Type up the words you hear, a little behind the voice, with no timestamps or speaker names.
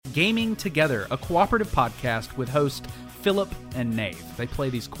Gaming Together, a cooperative podcast with host Philip and Nave. They play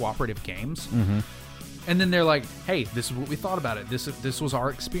these cooperative games. Mm-hmm. And then they're like, "Hey, this is what we thought about it. This was our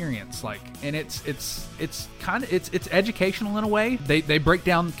experience." Like, and it's educational in a way. They break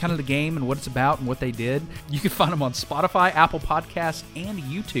down kind of the game and what it's about and what they did. You can find them on Spotify, Apple Podcasts, and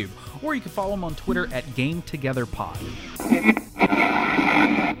YouTube, or you can follow them on Twitter at Game Together Pod. No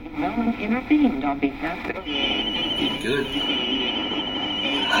one intervened on behalf of... Good.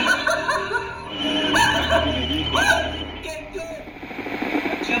 Get good.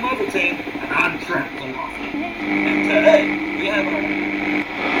 Jim Overton, and I'm Trent Aloft. And today, we have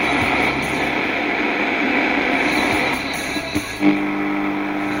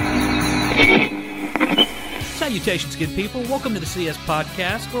Salutations, good people. Welcome to the CS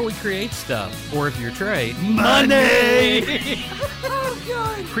Podcast, where we create stuff. Or if you're Trey, Money! Oh,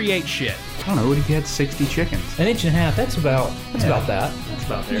 God. Create shit. I don't know, what if you had 60 chickens? An inch and a half, that's about that. That's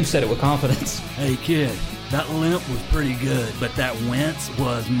about there. You said it with confidence. Hey, kid, that limp was pretty good, but that wince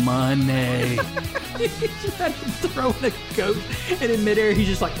was money. He's had him throwing a goat, and in midair, he's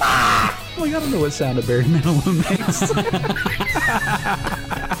just like, ah! Like, I don't know what sound a Barry Manilow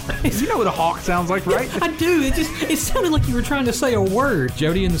makes. You know what a hawk sounds like, right? I do. It sounded like you were trying to say a word.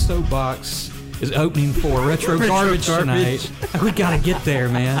 Jody in the Soapbox is opening for Retro Garbage tonight. We gotta get there,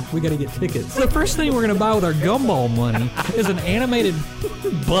 man. We gotta get tickets. The first thing we're gonna buy with our gumball money is an animated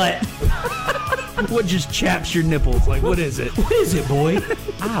butt. What just chaps your nipples? Like, what is it? What is it, boy?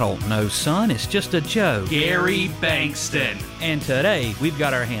 I don't know, son. It's just a joke. Gary Bankston. And today, we've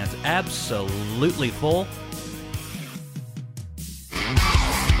got our hands absolutely full.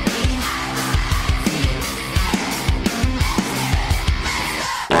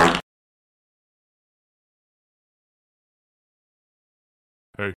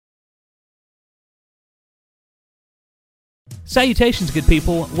 Salutations, good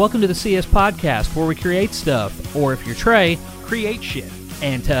people. Welcome to the CS Podcast, where we create stuff, or if you're Trey, Create shit.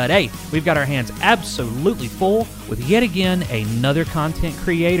 and today we've got our hands absolutely full with yet again another content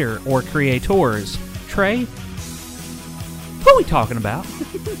creator or creators. Trey, who are we talking about?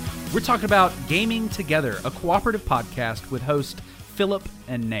 We're talking about Gaming Together, a cooperative podcast with host Philip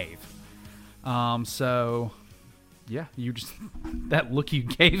and Nave. Yeah, you just, that look you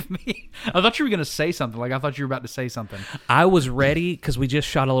gave me. I thought you were going to say something. Like, I thought you were about to say something. I was ready because we just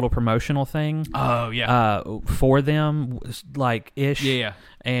shot a little promotional thing. Oh, yeah. For them, like, ish. Yeah.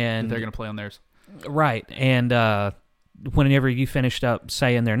 And they're going to play on theirs. Right. And whenever you finished up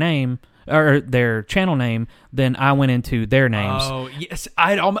saying their name, or their channel name, then I went into their names. Oh, yes.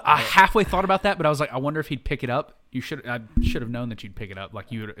 I halfway thought about that, but I was like, I wonder if he'd pick it up. I should have known that you'd pick it up.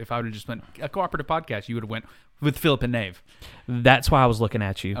 Like, you would, if I would have just went a cooperative podcast, you would have went with Philip and Nave. That's why I was looking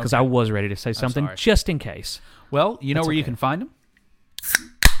at you, because I was ready to say something just in case. Well, you know where you can find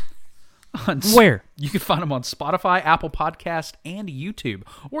them? Where? You can find them on Spotify, Apple Podcasts, and YouTube.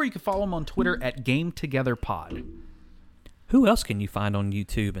 Or you can follow them on Twitter at Game Together Pod. Who else can you find on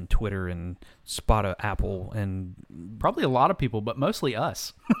YouTube and Twitter and Spotify, Apple, and probably a lot of people, but mostly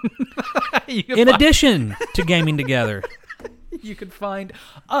us. In addition to Gaming Together. You can find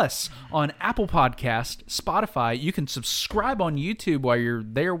us on Apple Podcast, Spotify. You can subscribe on YouTube while you're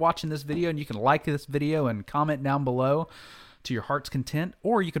there watching this video, and you can like this video and comment down below to your heart's content.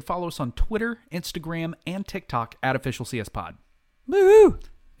 Or you can follow us on Twitter, Instagram, and TikTok at OfficialCSPod. Woo!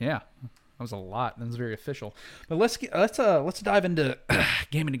 Yeah. That was a lot. That was very official. But let's dive into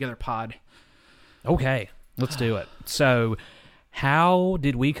Gaming Together Pod. Okay, let's do it. So, how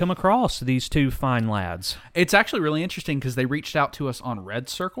did we come across these two fine lads? It's actually really interesting because they reached out to us on Red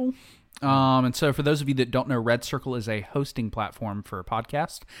Circle. And so for those of you that don't know, Red Circle is a hosting platform for a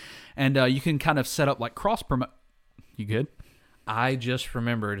podcast. And you can kind of set up like cross-promote. You good? I just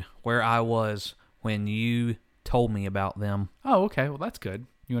remembered where I was when you told me about them. Oh, okay. Well, that's good.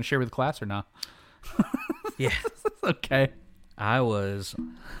 You want to share with the class or not? Yeah. Okay. I'm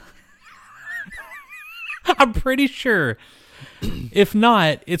pretty sure. If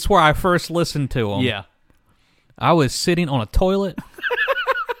not, it's where I first listened to them. Yeah. I was sitting on a toilet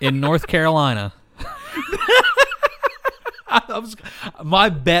in North Carolina.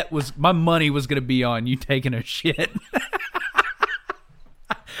 My money was going to be on you taking a shit.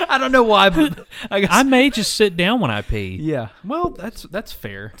 I don't know why, but I guess I may just sit down when I pee. Yeah. Well, that's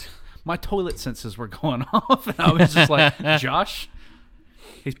fair. My toilet senses were going off, and I was just like, Josh,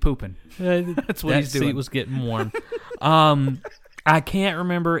 he's pooping. That's what he's doing. That seat was getting warm. I can't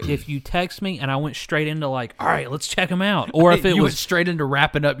remember if you text me and I went straight into like, all right, let's check him out, or if you went straight into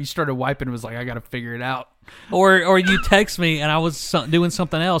wrapping up. You started wiping and was like, I got to figure it out. Or you text me and I was doing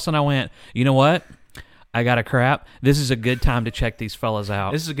something else and I went, you know what? I got a crap. This is a good time to check these fellas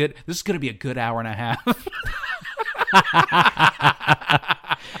out. This is going to be a good hour and a half.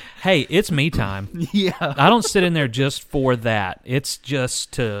 Hey, it's me time. Yeah. I don't sit in there just for that. It's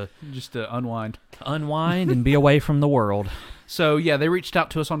just to unwind. unwind and be away from the world. So, yeah, they reached out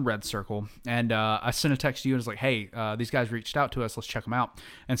to us on Red Circle, and I sent a text to you and was like, hey, these guys reached out to us. Let's check them out.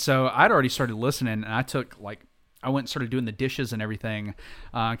 And so I'd already started listening, and I went and started doing the dishes and everything,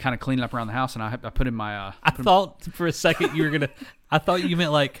 kind of cleaning up around the house, and I put in my... I thought for a second you were going to... I thought you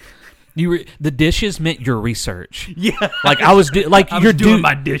meant like... the dishes meant your research. Yeah. Like I was doing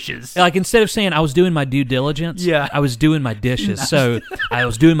my dishes. Like instead of saying I was doing my due diligence, yeah, I was doing my dishes. So I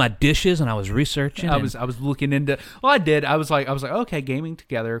was doing my dishes and I was researching. I was looking into. Well, I did. I was like, okay, Gaming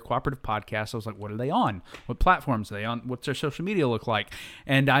Together, cooperative podcast. I was like, what are they on? What platforms are they on? What's their social media look like?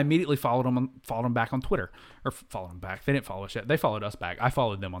 And I immediately followed them back on Twitter, or followed them back. They didn't follow us yet. They followed us back. I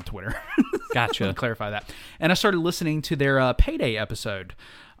followed them on Twitter. Gotcha. To clarify that. And I started listening to their Payday episode.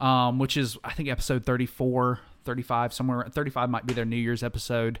 Which is, I think, episode 34, 35, somewhere. 35 might be their New Year's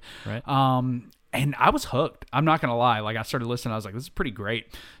episode. Right. And I was hooked. I'm not going to lie. Like, I started listening. I was like, this is pretty great.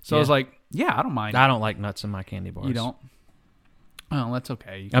 So I was like, yeah, I don't mind. I don't like nuts in my candy bars. You don't? Oh, that's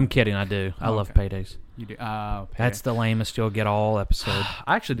okay. I'm kidding. I do. I love paydays. You do? Payday. That's the lamest you'll get all episode.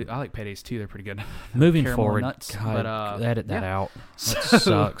 I actually do. I like paydays, too. They're pretty good. Moving Caramel forward, nuts, God, but, edit that yeah. out. That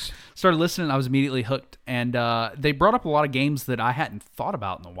sucks. Started listening. I was immediately hooked. And they brought up a lot of games that I hadn't thought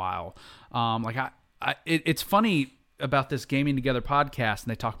about in a while. It's funny about this Gaming Together podcast,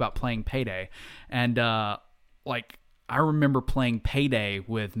 and they talk about playing Payday, and I remember playing Payday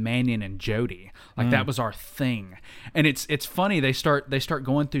with Mannion and Jody. That was our thing. And it's funny, they start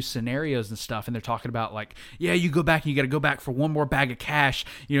going through scenarios and stuff, and they're talking about you go back and you got to go back for one more bag of cash,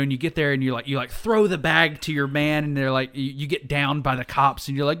 and you get there and you throw the bag to your man, and they're like, you get downed by the cops,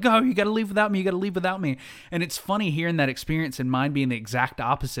 and you're like, go, you got to leave without me, you got to leave without me. And it's funny hearing that experience and mine being the exact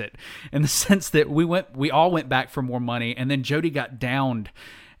opposite, in the sense that we all went back for more money, and then Jody got downed,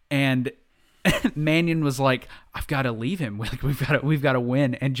 and Mannion was like, I've got to leave him. We've got to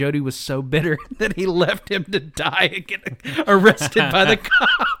win. And Jody was so bitter that he left him to die and get arrested by the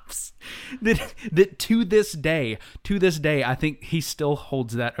cops. That to this day, I think he still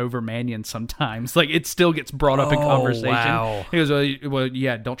holds that over Mannion sometimes. It still gets brought up in conversation. Wow. He goes, well,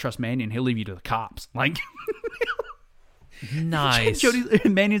 yeah, don't trust Mannion. He'll leave you to the cops. Nice.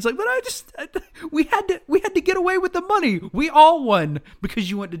 Mannion's like, but we had to get away with the money. We all won because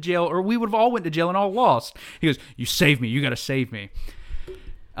you went to jail, or we would have all went to jail and all lost. He goes, you saved me. You got to save me.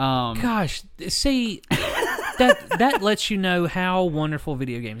 Gosh, see, that lets you know how wonderful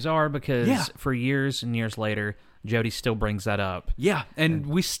video games are, because for years and years later, Jody still brings that up. Yeah, and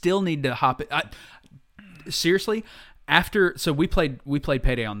we still need to hop it. Seriously. So we played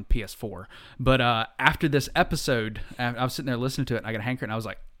Payday on PS4, but after this episode, I was sitting there listening to it, and I got a hankering, and I was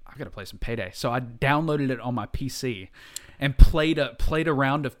like, I got to play some Payday. So I downloaded it on my PC and played a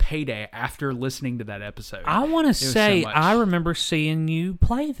round of Payday after listening to that episode. I want to say I remember seeing you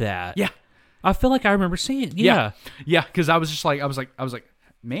play that. Yeah, I feel like I remember seeing it. Yeah, because I was just like, I was like,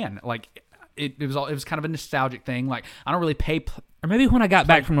 man, it was kind of a nostalgic thing. I don't really pay. Or maybe when I got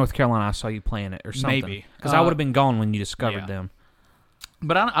back from North Carolina, I saw you playing it or something. Maybe. Because I would have been gone when you discovered them.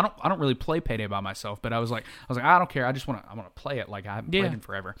 But I don't really play Payday by myself. But I was like, I don't care. I want to play it. I haven't played it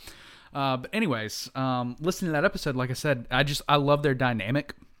forever. But anyways, listening to that episode, like I said, I love their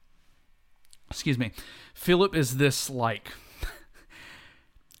dynamic. Excuse me. Philip is this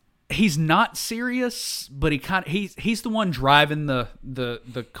he's not serious, but he's the one driving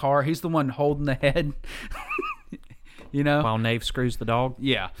the car. He's the one holding the head. While Nave screws the dog.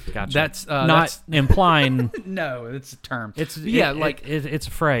 Yeah, gotcha. That's not implying. No, it's a term. It's it's a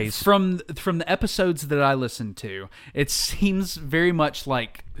phrase. From the episodes that I listened to, it seems very much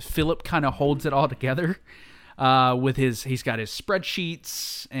like Philip kind of holds it all together. With he's got his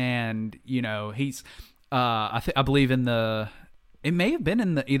spreadsheets, and he's I believe in it may have been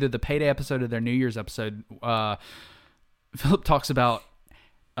in either the Payday episode or their New Year's episode. Philip talks about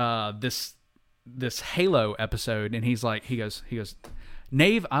this Halo episode, and he goes,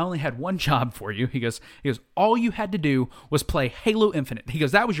 Nave, I only had one job for you. He goes, all you had to do was play Halo Infinite. He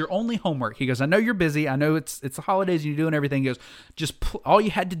goes, that was your only homework. He goes, I know you're busy. I know it's the holidays and you're doing everything. He goes, all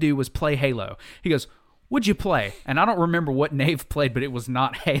you had to do was play Halo. He goes, what'd you play? And I don't remember what Nave played, but it was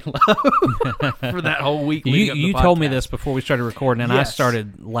not Halo for that whole week. You told me this before we started recording, and I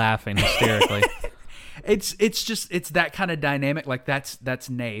started laughing hysterically. It's that kind of dynamic. That's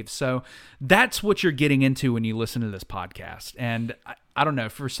Nave. So that's what you're getting into when you listen to this podcast. And I don't know,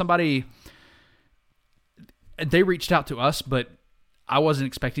 for somebody, they reached out to us, but I wasn't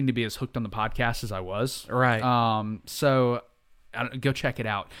expecting to be as hooked on the podcast as I was. Right. So go check it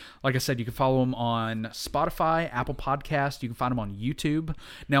out. Like I said, you can follow them on Spotify, Apple Podcast. You can find them on YouTube.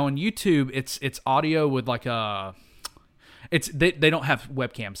 Now on YouTube, it's audio with like they don't have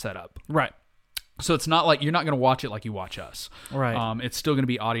webcam set up. Right. So it's not like you're not going to watch it like you watch us. Right. It's still going to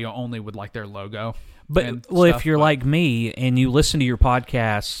be audio only with like their logo. But if you're like me and you listen to your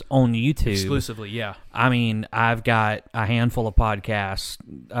podcasts on YouTube exclusively, yeah. I mean, I've got a handful of podcasts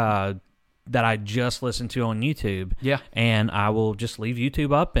that I just listen to on YouTube. Yeah. And I will just leave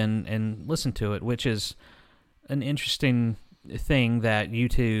YouTube up and listen to it, which is an interesting thing that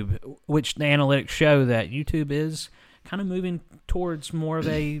YouTube, which the analytics show that YouTube is kind of moving towards more of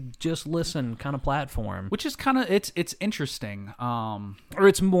a just listen kind of platform. Which is kind of, it's interesting. Or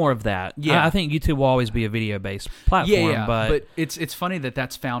it's more of that. Yeah. I think YouTube will always be a video-based platform. Yeah, But it's funny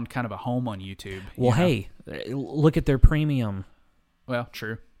that's found kind of a home on YouTube. Well, hey, look at their premium. Well,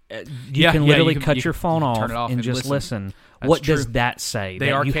 true. You can literally you cut your phone turn it off and just listen. That's What true. does that say? They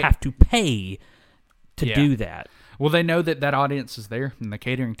that are you have to pay to do that. Well, they know that audience is there and they're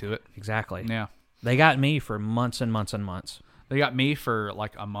catering to it. Exactly. Yeah. They got me for months and months and months. They got me for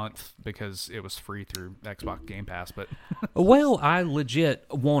like a month because it was free through Xbox Game Pass, but Well, I legit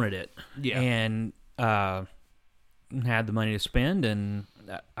wanted it. Yeah. And had the money to spend, and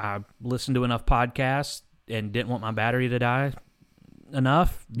I listened to enough podcasts and didn't want my battery to die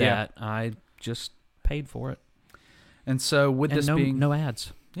enough that I just paid for it. And so with this being no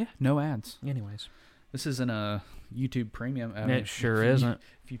ads. Yeah, no ads. Anyways. This isn't a YouTube Premium. I mean, It sure isn't.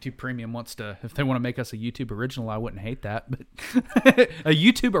 If YouTube Premium if they want to make us a YouTube original, I wouldn't hate that. But a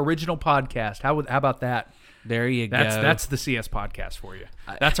YouTube original podcast, how about that? There you go. That's the CS podcast for you.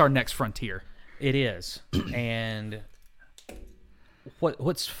 That's our next frontier. It is. And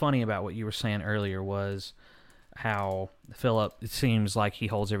what's funny about what you were saying earlier was how Philip, it seems like he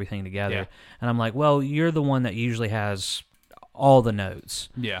holds everything together. Yeah. And I'm like, well, you're the one that usually has all the notes.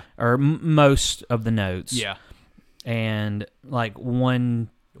 Yeah. Or most of the notes. Yeah. And like one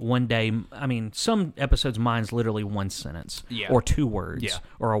day, I mean, some episodes mine's literally one sentence. Yeah. Or 2 words. Yeah.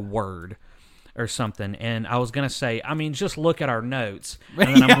 Or a word. Or something, and I was gonna say, I mean, just look at our notes.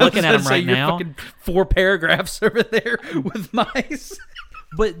 And then I'm looking at them right now. Fucking 4 paragraphs over there with mice.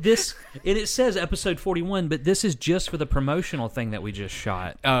 But this, and it says episode 41, but this is just for the promotional thing that we just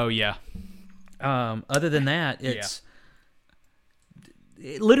shot. Oh yeah. Other than that,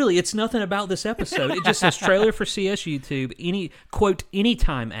 literally, it's nothing about this episode. It just says trailer for CS YouTube.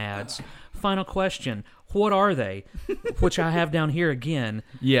 Anytime ads. Final question. What are they? Which I have down here again.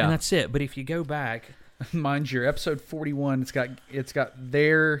 Yeah. And that's it. But if you go back, mind you, episode 41, it's got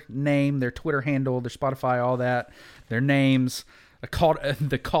their name, their Twitter handle, their Spotify, all that, their names, the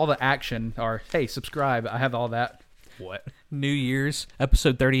call to action are, hey, subscribe. I have all that. What? New Year's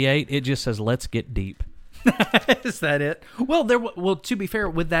episode 38, it just says let's get deep. Is that it? Well, to be fair,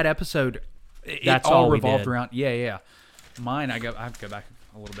 with that episode, That's it all all we revolved did. around. Yeah. Mine, I have to go back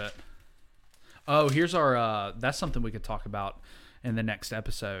a little bit. Oh, here's our. That's something we could talk about in the next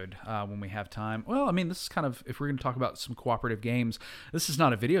episode when we have time. Well, I mean, this is kind of, if we're going to talk about some cooperative games, this is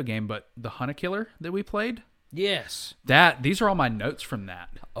not a video game, but the Hunter Killer that we played. Yes. These are all my notes from that.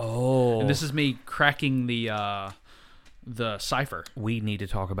 Oh. And this is me cracking the cipher. We need to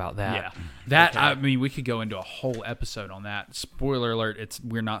talk about that. Yeah. That, okay. I mean, we could go into a whole episode on that. Spoiler alert,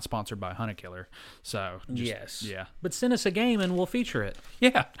 we're not sponsored by Hunter Killer. So, yes. Yeah. But send us a game and we'll feature it.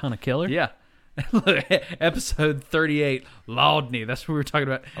 Yeah. Hunter Killer. Yeah. Episode 38, Laudney. That's what we were talking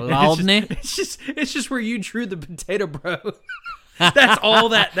about. Laudney? It's just where you drew the potato bro. That's all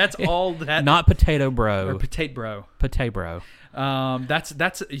that. That's all that. Not potato bro. Or potato bro. Potato bro.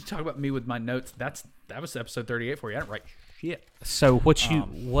 That's you talk about me with my notes. That was episode 38 for you. I didn't write shit. So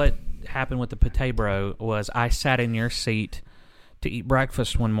what happened with the potato bro was I sat in your seat to eat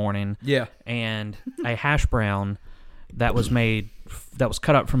breakfast one morning. Yeah. And a hash brown that was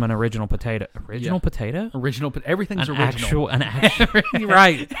cut up from an original potato. Potato? Everything's original. An actual.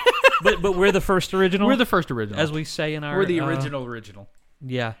 Right. But we're the first original. We're the first original, as we say in our. We're the original.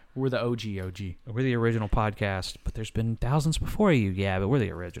 Yeah. We're the OG. We're the original podcast, but there's been thousands before you. Yeah, but we're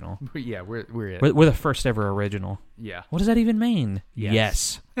the original. Yeah, we're it. We're the first ever original. Yeah. What does that even mean?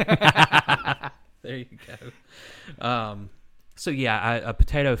 Yes. There you go. So yeah, a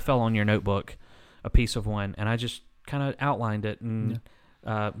potato fell on your notebook, a piece of one, and I just kind of outlined it and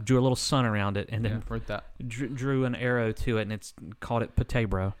drew a little sun around it, and then wrote that. Drew an arrow to it, and it's called it potato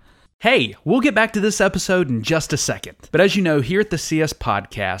bro. Hey, we'll get back to this episode in just a second. But as you know, here at the CS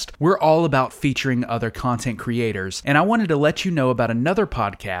Podcast, we're all about featuring other content creators. And I wanted to let you know about another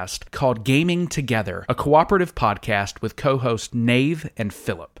podcast called Gaming Together, a cooperative podcast with co-hosts Nave and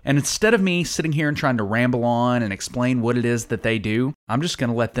Philip. And instead of me sitting here and trying to ramble on and explain what it is that they do, I'm just going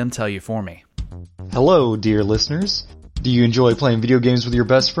to let them tell you for me. Hello, dear listeners. Do you enjoy playing video games with your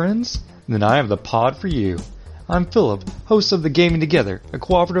best friends? Then I have the pod for you. I'm Philip, host of the Gaming Together, a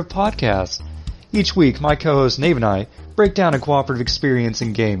cooperative podcast. Each week, my co-host Nave and I break down a cooperative experience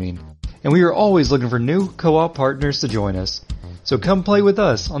in gaming, and we are always looking for new co-op partners to join us. So come play with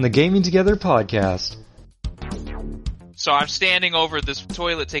us on the Gaming Together podcast. So I'm standing over this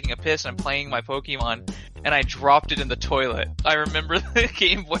toilet taking a piss, and I'm playing my Pokemon, and I dropped it in the toilet. I remember the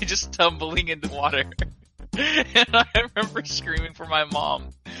Game Boy just tumbling into water. And I remember screaming for my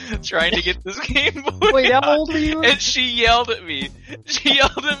mom, trying to get this Game Boy Wait, out, how old were you? and she yelled at me. And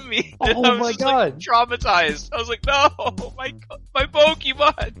I was my just, God. like, traumatized. I was like, no, my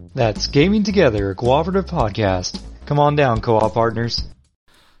Pokemon. That's Gaming Together, a cooperative podcast. Come on down, co-op partners.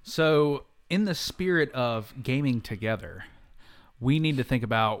 So, in the spirit of gaming together, we need to think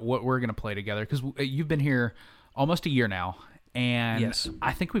about what we're going to play together, because you've been here almost a year now, and Yes.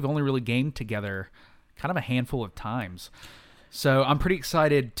 I think we've only really gamed together kind of a handful of times. So I'm pretty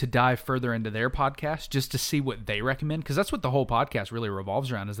excited to dive further into their podcast just to see what they recommend, because that's what the whole podcast really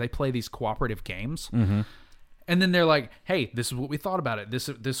revolves around, is they play these cooperative games. Mm-hmm. And then they're like, hey, this is what we thought about it.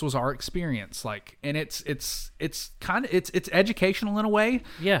 This was our experience. Like, and it's kind of, it's educational in a way.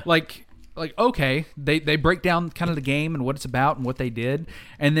 Yeah. Like okay, they break down kind of the game and what it's about and what they did.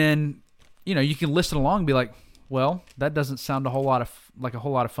 And then, you know, you can listen along and be like, well, that doesn't sound a whole lot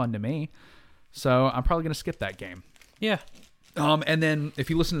of fun to me. So I'm probably going to skip that game. Yeah. And then if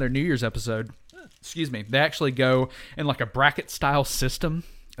you listen to their New Year's episode, they actually go in like a bracket style system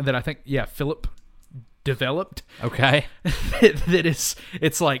that I think, Philip developed. Okay.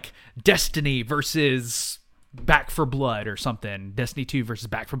 It's like Destiny versus Back for Blood or something. Destiny 2 versus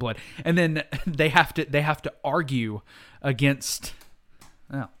Back for Blood. And then they have to argue against,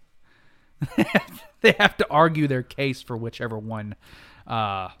 they have to argue their case for whichever one,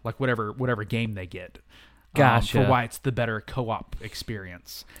 like whatever game they get. Gotcha. For why it's the better co-op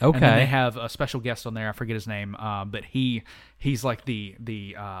experience. Okay. And then they have a special guest on there. I forget his name, but he's like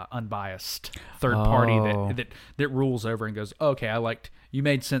the unbiased third party that rules over and goes, okay, you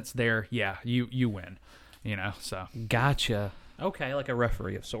made sense there. Yeah, you win. You know, so. Gotcha. Okay, like a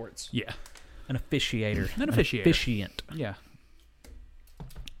referee of sorts. Yeah. An officiator. An officiator. Officiant. Yeah.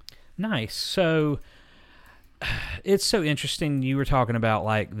 Nice. So it's so interesting you were talking about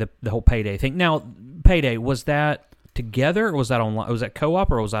like the whole Payday thing. Now, Payday, was that together or was that online? Was that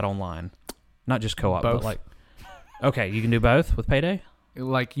co-op or was that online? Not just co-op, Both. but like okay, you can do both with Payday?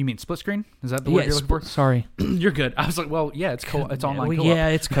 Like, you mean split screen? Is that the word you're looking for? Sorry. You're good. I was like, well, yeah, it's online co-op. Yeah,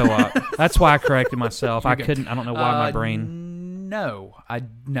 it's co-op. That's why I corrected myself. I good. don't know why my brain. No, I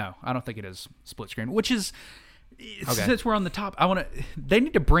don't think it is split screen, which is, Okay. since we're on the top, they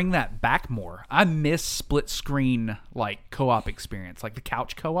need to bring that back more. I miss split screen, like, co-op experience, like the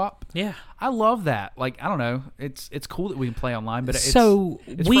couch co-op. Yeah. I love that. Like, I don't know. It's cool that we can play online, but it's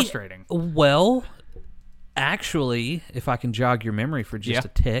frustrating. Well, actually, if I can jog your memory for just a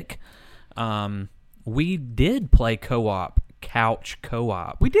tick, we did play co-op, couch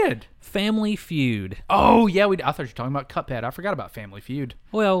co-op. We did. Family Feud. Oh, yeah, I thought you were talking about Cuphead. I forgot about Family Feud.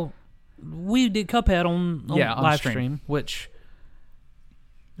 Well, we did Cuphead on live stream, which,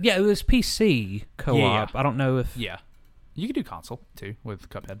 it was PC co-op. Yeah. I don't know if... Yeah. You could do console, too, with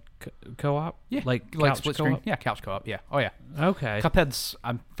Cuphead. Co-op? Yeah. Like couch split co-op? screen? Yeah, couch co-op, yeah. Oh, yeah. Okay. Cuphead's,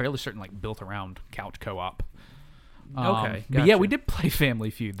 I'm fairly certain, like, built around couch co-op. Okay, But yeah, gotcha. we did play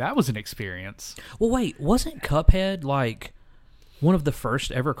Family Feud. That was an experience. Well, wait, wasn't Cuphead, like, one of the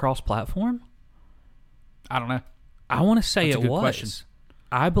first ever cross-platform? I don't know. I want to say That's a it good was. question.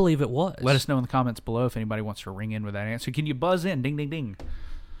 I believe it was. Let us know in the comments below if anybody wants to ring in with that answer. Can you buzz in? Ding, ding, ding.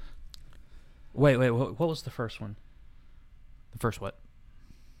 Wait, what was the first one? The first what?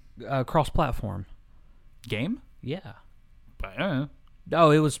 Cross-platform. Game? Yeah. I don't know.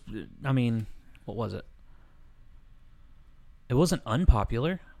 Oh, it was, I mean, what was it? It wasn't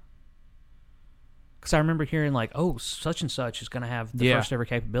unpopular. Because I remember hearing like, oh, such and such is going to have the first ever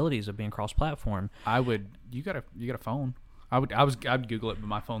capabilities of being cross-platform. You got a phone. I'd Google it, but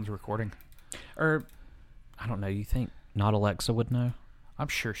my phone's recording. Or, I don't know, you think not Alexa would know? I'm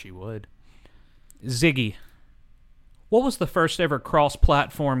sure she would. Ziggy, what was the first ever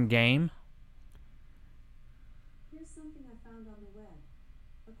cross-platform game? Here's something I found on the web.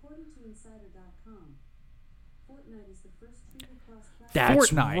 According to Insider.com, Fortnite is the first truly cross-platform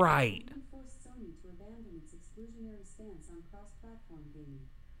That's Fortnite. right. Forced Sony to abandon its exclusionary stance on cross-platform gaming.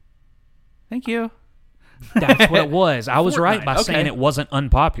 Thank you. That's what it was. I was right Fortnite, by okay. saying it wasn't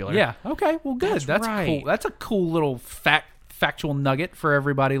unpopular. Yeah. Okay. Well, good. That's Cool. right. That's a cool little factual nugget for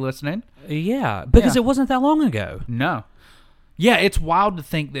everybody listening. Yeah, because Yeah. it wasn't that long ago. No. Yeah, it's wild to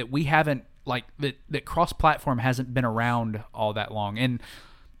think that we haven't that cross-platform hasn't been around all that long. And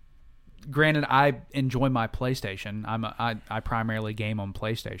granted, I enjoy my PlayStation. I primarily game on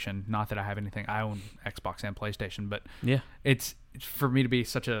PlayStation. Not that I have anything. I own Xbox and PlayStation, but Yeah. it's for me to be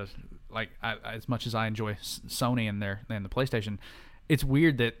such a as much as I enjoy Sony and the PlayStation, it's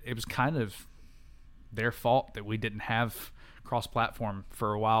weird that it was kind of their fault that we didn't have cross-platform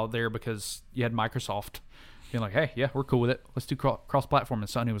for a while there, because you had Microsoft being like, hey, yeah, we're cool with it. Let's do cross-platform. And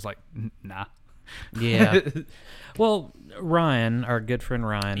Sony was like, nah. Yeah. Well, Ryan, our good friend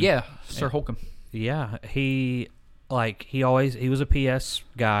Ryan. Yeah, Sir Holcomb. Yeah, he was a PS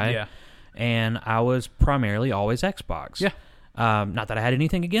guy. Yeah. And I was primarily always Xbox. Yeah. Not that I had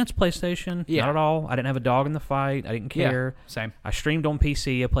anything against PlayStation. Yeah. Not at all. I didn't have a dog in the fight. I didn't care. Yeah, same. I streamed on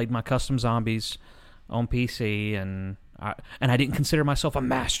PC. I played my custom zombies on PC, and I didn't consider myself a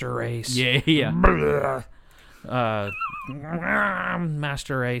master race. Yeah.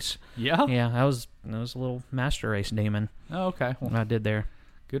 Master race. Yeah? Yeah, that was a little master race demon. Oh, okay. Well, I did there.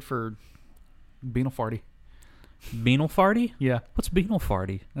 good for Beanal Farty. Beanal Farty? Yeah. What's Beanal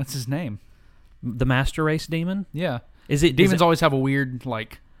Farty? That's his name. The master race demon? Yeah. Demons always have a weird,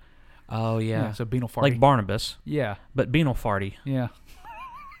 Oh yeah. so Beanal Farty. Like Barnabas, yeah. but Beanal Farty. Yeah.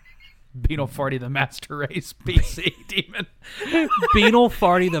 Beanal Farty, the Master Race PC demon. Beanal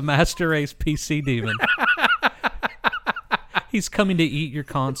Farty, the master race PC demon. He's coming to eat your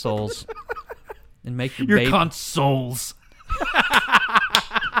consoles and make your baby. consoles.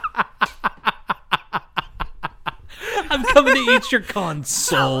 I'm coming to eat your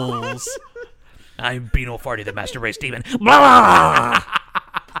consoles. I'm Beanal Farty, the master race demon.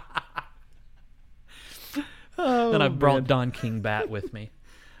 And I brought Don King Bat with me.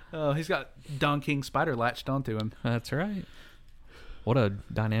 Oh, he's got Don King Spider latched onto him. That's right. What a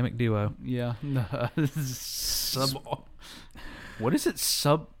dynamic duo. Yeah. What is it?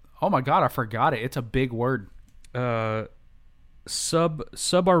 Oh my God, I forgot it. It's a big word. Subauricular. What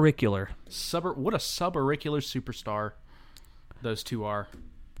a subauricular superstar those two are.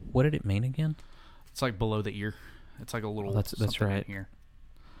 What did it mean again? It's like below the ear. It's like a little. That's something right. in here.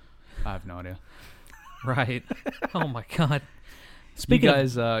 I have no idea. Right. Oh my God. Speaking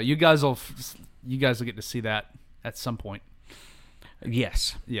you guys will get to see that at some point.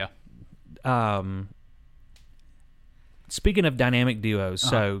 Yes. Yeah. Speaking of dynamic duos,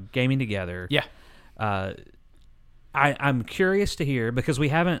 so gaming together. Yeah. I'm curious to hear, because we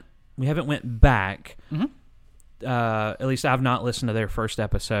haven't went back. Mm-hmm. At least I've not listened to their first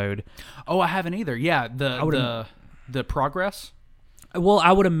episode. Oh, I haven't either. Yeah, the progress. Well,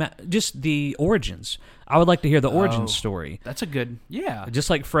 I would just the origins. I would like to hear the origin story. That's a good. Yeah. Just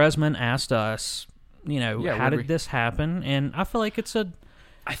like Fresman asked us, how did this happen? And I feel like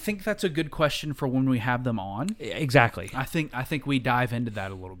I think that's a good question for when we have them on. Exactly. I think we dive into that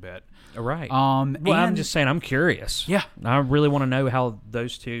a little bit. Right. Well, I'm just saying, I'm curious. Yeah. I really want to know how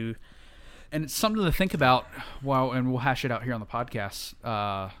those two. And it's something to think about. And we'll hash it out here on the podcast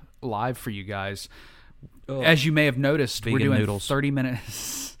live for you guys. As you may have noticed, we're doing noodles. 30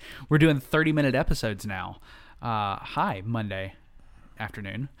 minutes. We're doing 30-minute episodes now. Hi, Monday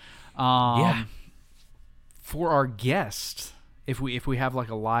afternoon. Yeah. For our guest, if we have like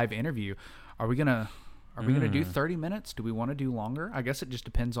a live interview, are we gonna do 30 minutes? Do we want to do longer? I guess it just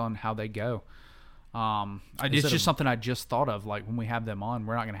depends on how they go. It's just something I just thought of. Like when we have them on,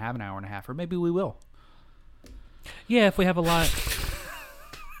 we're not gonna have an hour and a half, or maybe we will. Yeah, if we have a lot.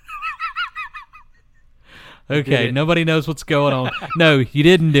 Okay, nobody knows what's going on. No, you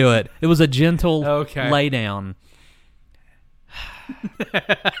didn't do it. It was a gentle lay down.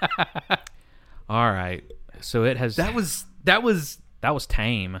 All right. So it has. That was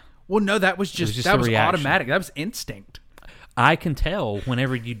tame. Well, no, that was just a reaction. automatic. That was instinct. I can tell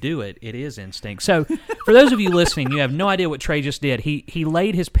whenever you do it, it is instinct. So, for those of you listening, you have no idea what Trey just did. He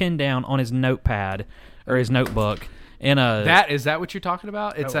laid his pen down on his notepad or his notebook in a. Is that what you're talking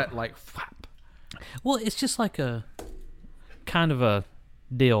about? It's that like. Well, it's just like a kind of a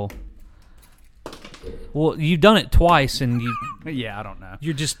deal. Well, you've done it twice, and you. Yeah, I don't know.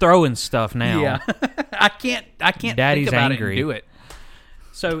 You're just throwing stuff now. Yeah, I can't. Daddy's think about angry. it and do it.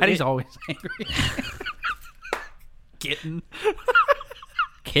 So Daddy's always angry.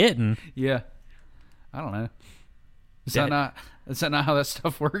 Kitten. Yeah, I don't know. Is that not how that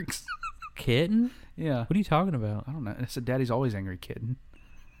stuff works? Kitten? Yeah. What are you talking about? I don't know. It's a Daddy's Always Angry Kid.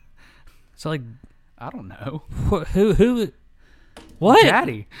 It's like, I don't know. who? What?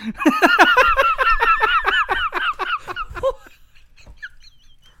 Daddy.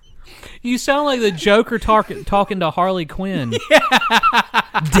 You sound like the Joker talking to Harley Quinn. Yeah.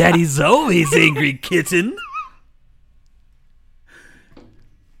 Daddy's always angry, kitten.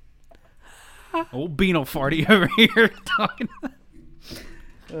 Old Beano Farty over here talking.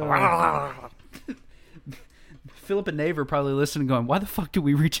 Philip and Nave are probably listening going, why the fuck did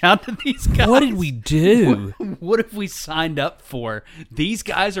we reach out to these guys? What did we do? What have we signed up for? These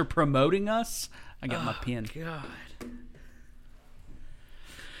guys are promoting us? I got my pen. God.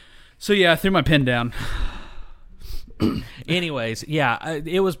 So yeah, I threw my pen down. Anyways, yeah,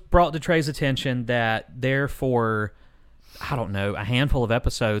 it was brought to Trey's attention that there for, I don't know, a handful of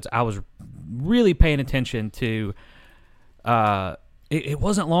episodes, I was really paying attention to, it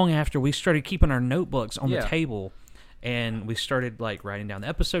wasn't long after we started keeping our notebooks on the table, and we started like writing down the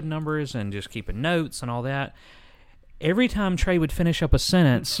episode numbers and just keeping notes and all that. Every time Trey would finish up a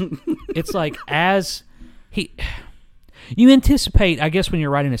sentence, it's like you anticipate, I guess, when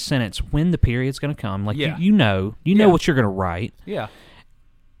you're writing a sentence, when the period's going to come. Like, you know what you're going to write. Yeah.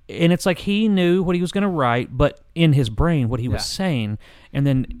 And it's like he knew what he was going to write, but in his brain, what he was saying. And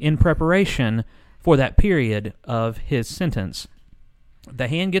then in preparation for that period of his sentence, the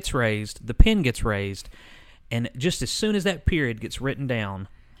hand gets raised, the pen gets raised, and just as soon as that period gets written down,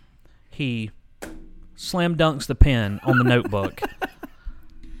 he slam dunks the pen on the notebook.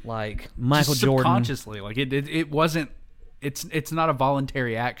 Like Michael just Jordan. Subconsciously. Like, it wasn't... It's not a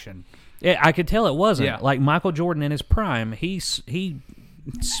voluntary action. Yeah, I could tell it wasn't. Yeah. Like Michael Jordan in his prime, he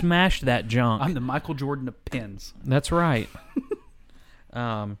smashed that junk. I'm the Michael Jordan of pens. That's right.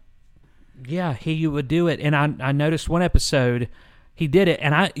 Yeah, he would do it, and I noticed one episode he did it,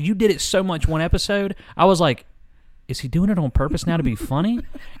 and you did it so much one episode, I was like, is he doing it on purpose now to be funny?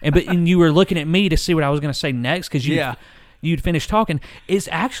 And you were looking at me to see what I was going to say next because you'd finished talking. It's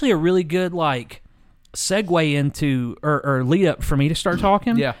actually a really good like segue into or lead up for me to start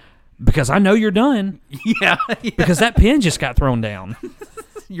talking. Yeah. Because I know you're done. Yeah. Because that pen just got thrown down.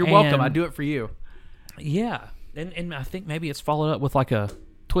 You're welcome. I do it for you. Yeah. And I think maybe it's followed up with like a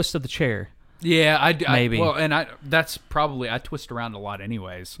twist of the chair. Yeah, maybe. That's probably, I twist around a lot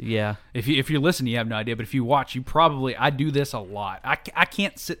anyways. Yeah. If you're listening, you have no idea, but if you watch, I do this a lot. I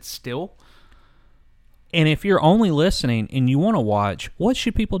can't sit still. And if you're only listening and you want to watch, what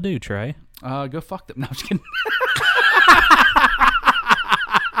should people do, Trey? Go fuck them. No, I'm just kidding.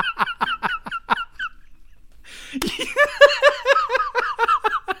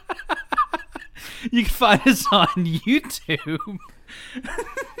 You can find us on YouTube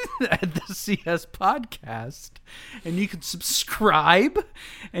at the CS Podcast, and you can subscribe,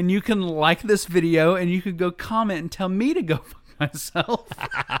 and you can like this video, and you can go comment and tell me to go fuck myself.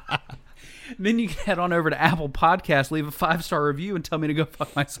 Then you can head on over to Apple Podcasts, leave a 5-star review, and tell me to go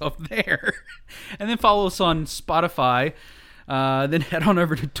fuck myself there. And then follow us on Spotify. Then head on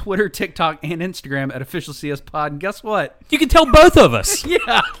over to Twitter, TikTok, and Instagram at Official CS Pod. And guess what? You can tell both of us.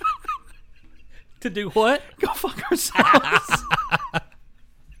 Yeah. To do what? Go fuck ourselves.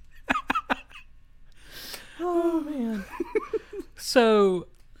 Oh, man. So,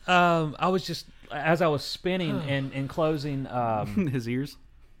 I was just, as I was spinning and closing... his ears?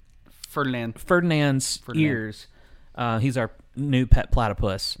 Ferdinand's ears. He's our new pet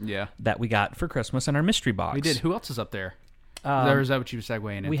platypus. Yeah. That we got for Christmas in our mystery box. We did. Who else is up there? Is that what you were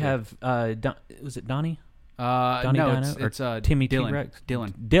segueing into? We have, was it Donnie? Donnie no, Dino? It's Timmy Dylan. T-Rex?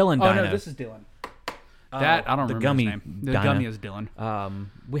 Dylan. Dylan Dino. Oh, no, this is Dylan. I don't remember gummy his name. The Dino. gummy is Dylan.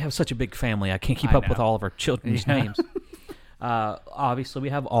 We have such a big family. I can't keep up with all of our children's names. Obviously, we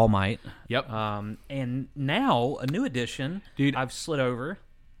have All Might. Yep. And now, a new addition. Dude, I've slid over.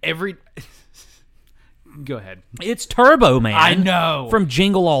 Go ahead. It's Turbo Man. I know. From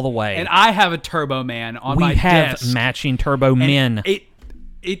Jingle All the Way. And I have a Turbo Man on my desk. We have matching Turbo Men. It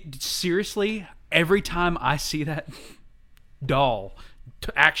seriously, every time I see that doll,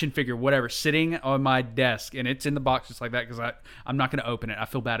 action figure, whatever, sitting on my desk, and it's in the box just like that because I'm not going to open it. I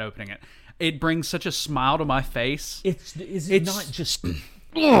feel bad opening it. It brings such a smile to my face. It's not just...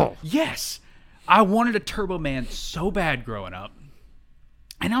 Yes. I wanted a Turbo Man so bad growing up.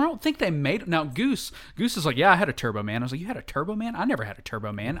 And I don't think they made... Now, Goose is like, yeah, I had a Turbo Man. I was like, you had a Turbo Man? I never had a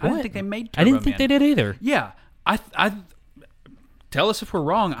Turbo Man. I didn't think they made Turbo Man. I didn't think they did either. Yeah. I tell us if we're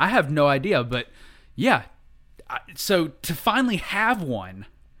wrong. I have no idea. But, yeah. So, to finally have one,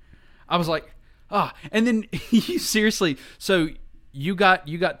 I was like, And then, you seriously... So, you got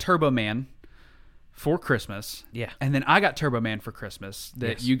Turbo Man for Christmas. Yeah. And then I got Turbo Man for Christmas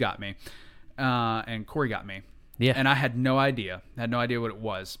that you got me. and Corey got me. Yeah. And I had no idea. I had no idea what it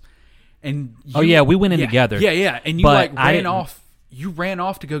was. And we went in together. Yeah. And you But ran off. You ran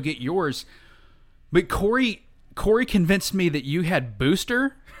off to go get yours. But Corey convinced me that you had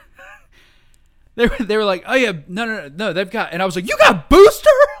Booster. They were like, oh yeah, no, they've got, and I was like, you got Booster?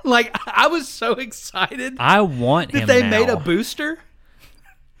 Like, I was so excited. I want that him they now. made a Booster.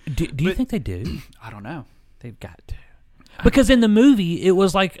 Do you think they do? I don't know. They've got to, because in the movie it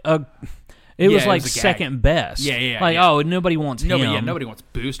was like it was like a gag. second best. Yeah. Like, oh, nobody wants him. Nobody wants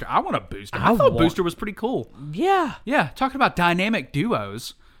Booster. I want a Booster. I thought Booster was pretty cool. Yeah. Talking about dynamic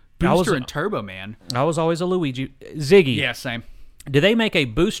duos, Booster and Turbo Man. I was always a Luigi. Ziggy. Yeah, same. Do they make a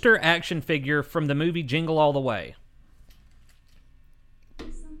Booster action figure from the movie Jingle All the Way?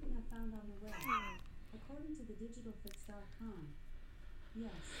 Here's something I found on the web. According to thedigitalfix.com,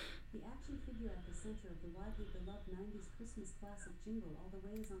 yes, the action figure at the center of the widely beloved 90s Christmas classic Jingle All the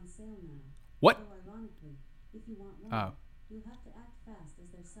Way is on sale now. What? Though ironically, if you want one, you'll have to act fast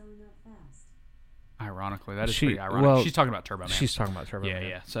as they're selling out fast. Ironically, that is pretty ironic. She's talking about Turbo Man. She's talking about Turbo Man.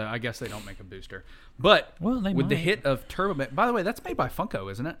 Yeah. So I guess they don't make a Booster. But with the hit of Turbo Man, by the way, that's made by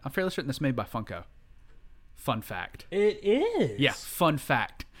Funko, isn't it? I'm fairly certain that's made by Funko. Fun fact. It is. Yeah, fun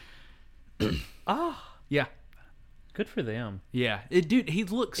fact. Yeah. Good for them. Yeah. Dude, he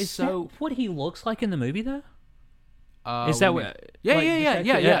looks Is so... that what he looks like in the movie, though? Is that what... Yeah.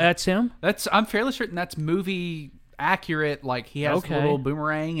 That's him? I'm fairly certain that's movie accurate. Like, he has the little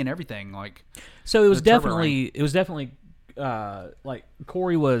boomerang and everything. Like, so it was definitely like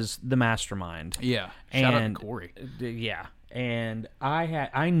Corey was the mastermind. Yeah. Shout out to Corey. Yeah. And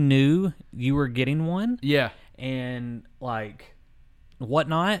I knew you were getting one. Yeah. And like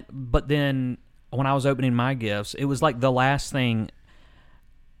whatnot. But then when I was opening my gifts, it was like the last thing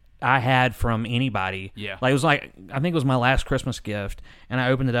I had from anybody. Yeah. Like, it was like, I think it was my last Christmas gift, and I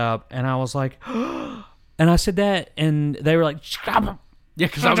opened it up and I was like, and I said that, and they were like, yeah,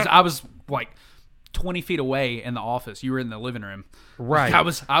 because I was like 20 feet away in the office. You were in the living room. Right. I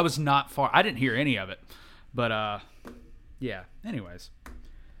was not far. I didn't hear any of it. But yeah. Anyways.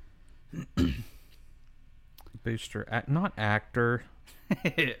 Booster, not actor.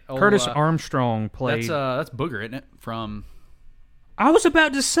 Curtis Armstrong played. That's Booger, isn't it? From. I was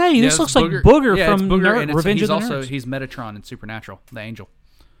about to say this looks like Booger from Revenge of the Nerds. He's Metatron in Supernatural, the angel.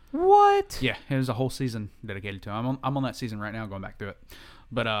 What? Yeah, there's a whole season dedicated to him. I'm on that season right now, going back through it.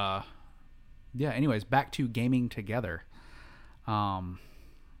 But yeah. Anyways, back to gaming together. I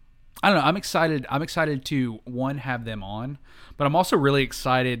don't know. I'm excited. I'm excited to have them on, but I'm also really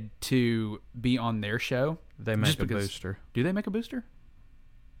excited to be on their show. They make a booster. Do they make a booster?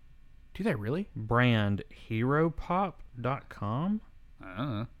 Do they really? Brand HeroPop.com.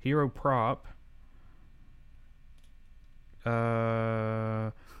 Hero Prop.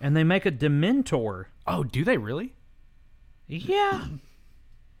 And they make a Dementor. Oh, do they really? Yeah.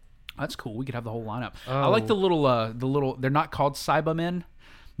 That's cool. We could have the whole lineup. I like the little. They're not called Cybermen,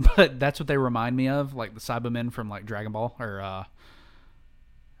 but that's what they remind me of, like the Cybermen from like Dragon Ball. Or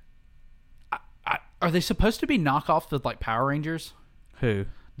are they supposed to be knockoffs of like Power Rangers? Who?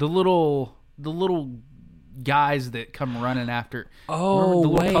 The little guys that come running after. Oh, the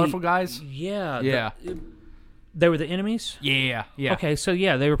little colorful guys. Yeah. They were the enemies? Yeah. Okay, so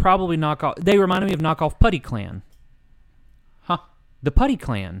yeah, they were probably knockoff. They reminded me of knockoff Putty Clan. Huh? The Putty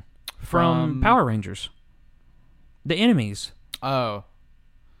Clan from Power Rangers. The enemies. Oh.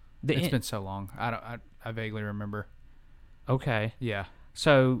 It's been so long. I vaguely remember. Okay. Yeah.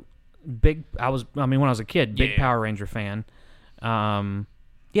 So when I was a kid, big Power Ranger fan.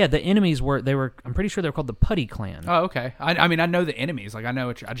 Yeah, the enemies I'm pretty sure they were called the Putty Clan. Oh, okay. I mean, I know the enemies. Like, I know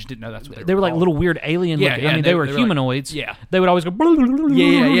I just didn't know that's what they were like called. Little weird alien looking. I mean, they were humanoids. Yeah. They would always go.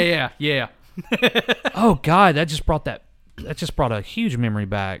 Yeah. Oh God, that just brought a huge memory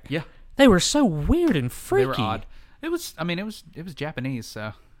back. Yeah. They were so weird and freaky. They were odd. It was Japanese,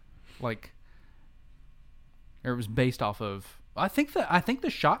 so like, or it was based off of. I think the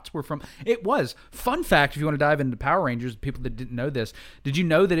shots were from. It was fun fact. If you want to dive into Power Rangers, people that didn't know this, did you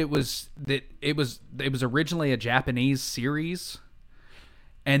know that it was originally a Japanese series,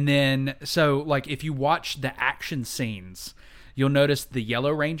 and then so like if you watch the action scenes, you'll notice the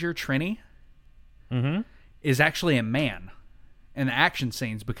Yellow Ranger Trini is actually a man in the action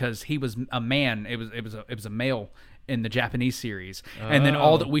scenes because he was a man. It was a male in the Japanese series, and then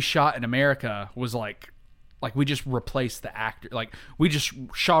all that we shot in America was like we just replaced the actor. Like, we just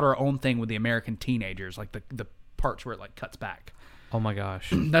shot our own thing with the American teenagers, like the parts where it like cuts back. Oh my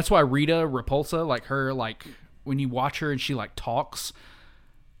gosh. That's why Rita Repulsa, like her, like when you watch her and she like talks,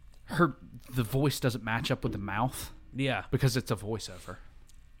 the voice doesn't match up with the mouth. Yeah. Because it's a voiceover.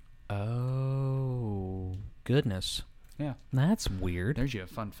 Oh, goodness. Yeah. That's weird. There's you a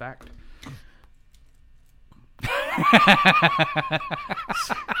fun fact.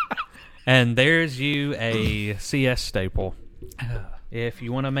 And there's you a CS staple. If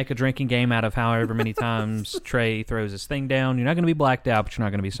you want to make a drinking game out of however many times Trey throws his thing down, you're not going to be blacked out, but you're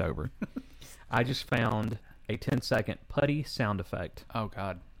not going to be sober. I just found a 10-second putty sound effect. Oh,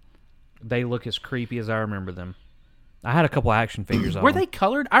 God. They look as creepy as I remember them. I had a couple action figures of Were them. they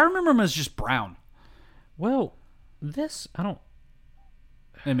colored? I remember them as just brown. Well, this, I don't...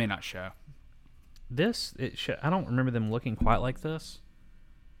 It may not show. This, I don't remember them looking quite like this.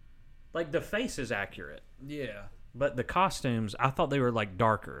 Like, the face is accurate. Yeah. But the costumes, I thought they were, like,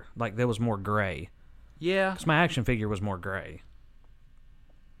 darker. Like, there was more gray. Yeah. Because my action figure was more gray.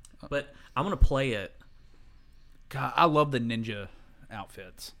 But I'm going to play it. God, I love the ninja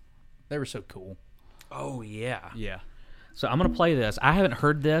outfits. They were so cool. Oh, yeah. Yeah. So I'm going to play this. I haven't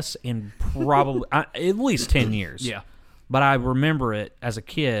heard this in probably at least 10 years. Yeah. But I remember it as a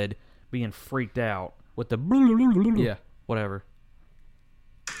kid being freaked out with the whatever.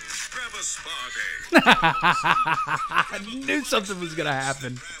 I knew something was going to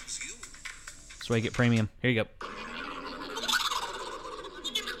happen. That's why you get premium. Here you go.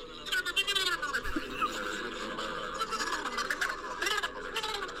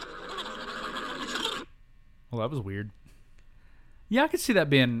 Well, that was weird. Yeah, I could see that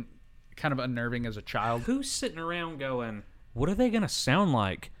being kind of unnerving as a child. Who's sitting around going, what are they going to sound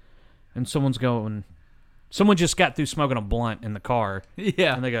like? And someone's going, someone just got through smoking a blunt in the car.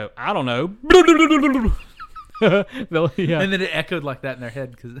 Yeah. And they go, I don't know. Yeah. And then it echoed like that in their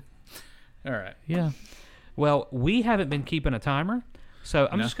head. All right. Yeah. Well, we haven't been keeping a timer, so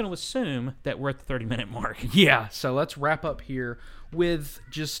I'm just going to assume that we're at the 30-minute mark. Yeah, so let's wrap up here with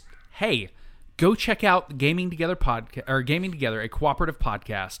just, hey, go check out Gaming Together podcast, or Gaming Together, a cooperative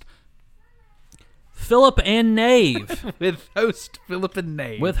podcast. Philip and Nave. With host Philip and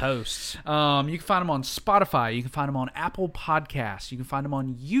Nave. With hosts. You can find them on Spotify. You can find them on Apple Podcasts. You can find them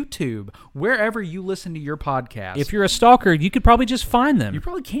on YouTube. Wherever you listen to your podcast. If you're a stalker, you could probably just find them. You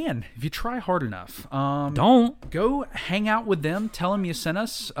probably can if you try hard enough. Don't. Go hang out with them. Tell them you sent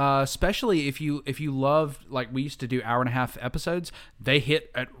us. Especially if you love, like we used to do 1.5 hour episodes. They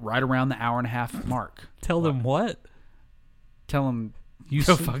hit at right around the 1.5 hour mark. Tell them what? Tell them... You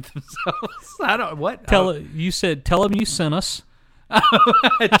go fuck themselves. I don't what. You said tell them you sent us.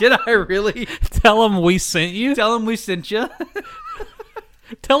 Did I really? Tell them we sent you. Tell them we sent you.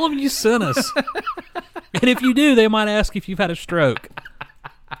 Tell them you sent us. And if you do, they might ask if you've had a stroke,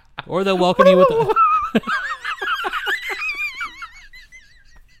 or they'll welcome you with.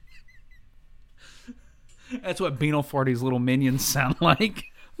 That's what Beano Farty's little minions sound like.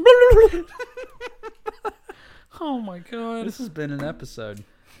 Oh my god. This has been an episode.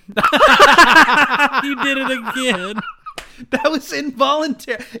 You did it again. That was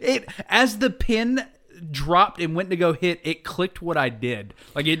involuntary. As the pin dropped and went to go hit, it clicked what I did.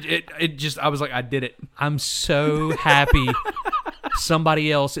 Like it just I was like, I did it. I'm so happy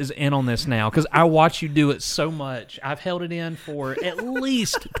somebody else is in on this now, because I watch you do it so much. I've held it in for at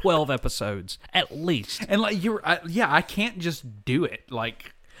least 12 episodes. At least. And like I can't just do it.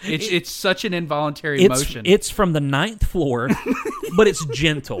 Like It's such an involuntary motion. It's from the 9th floor, but it's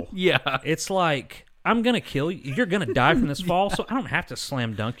gentle. Yeah. It's like, I'm going to kill you. You're going to die from this fall, so I don't have to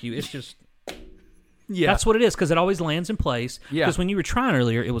slam dunk you. It's just... Yeah. That's what it is, because it always lands in place. Yeah. Because when you were trying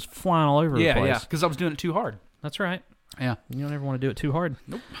earlier, it was flying all over the place. Yeah, because I was doing it too hard. That's right. Yeah. You don't ever want to do it too hard.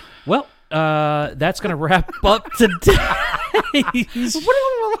 Nope. Well, that's going to wrap up today's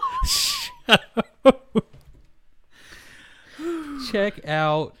show. Check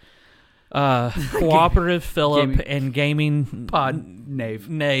out Cooperative Philip and Gaming Pod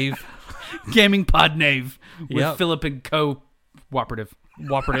Nave. Gaming Pod Nave with Philip and Cooperative.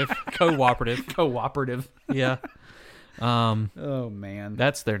 Cooperative. Yeah. Oh, man.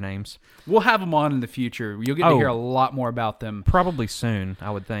 That's their names. We'll have them on in the future. You'll get to hear a lot more about them. Probably soon,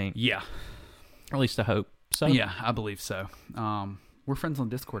 I would think. Yeah. Or at least I hope so. Yeah, I believe so. We're friends on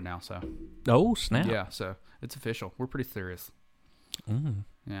Discord now, so. Oh, snap. Yeah, so it's official. We're pretty serious.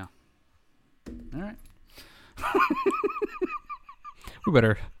 Yeah. All right. We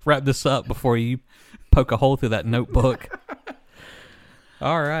better wrap this up before you poke a hole through that notebook.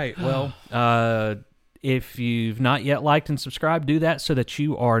 All right. Well, if you've not yet liked and subscribed, do that so that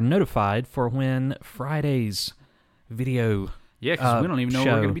you are notified for when Friday's video. Yeah, because we don't even know what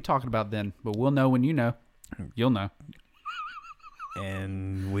we're going to be talking about then. But we'll know when you know. You'll know.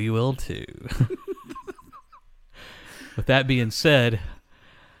 And we will too. With that being said,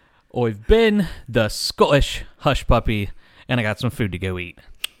 I've been the Scottish Hush Puppy, and I got some food to go eat.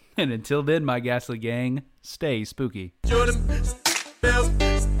 And until then, my ghastly gang, stay spooky. Jordan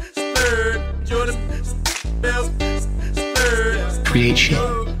create shit.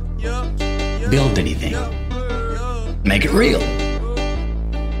 Build anything. Make it real.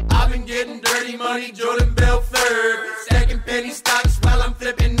 I've been getting dirty money, Jordan Belfort. Stacking penny stocks while I'm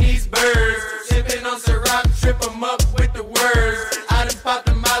flipping these birds. Sipping on Ciroc, trip 'em up with the words. I done popped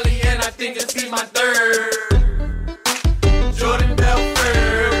the Molly and I think it's be my third.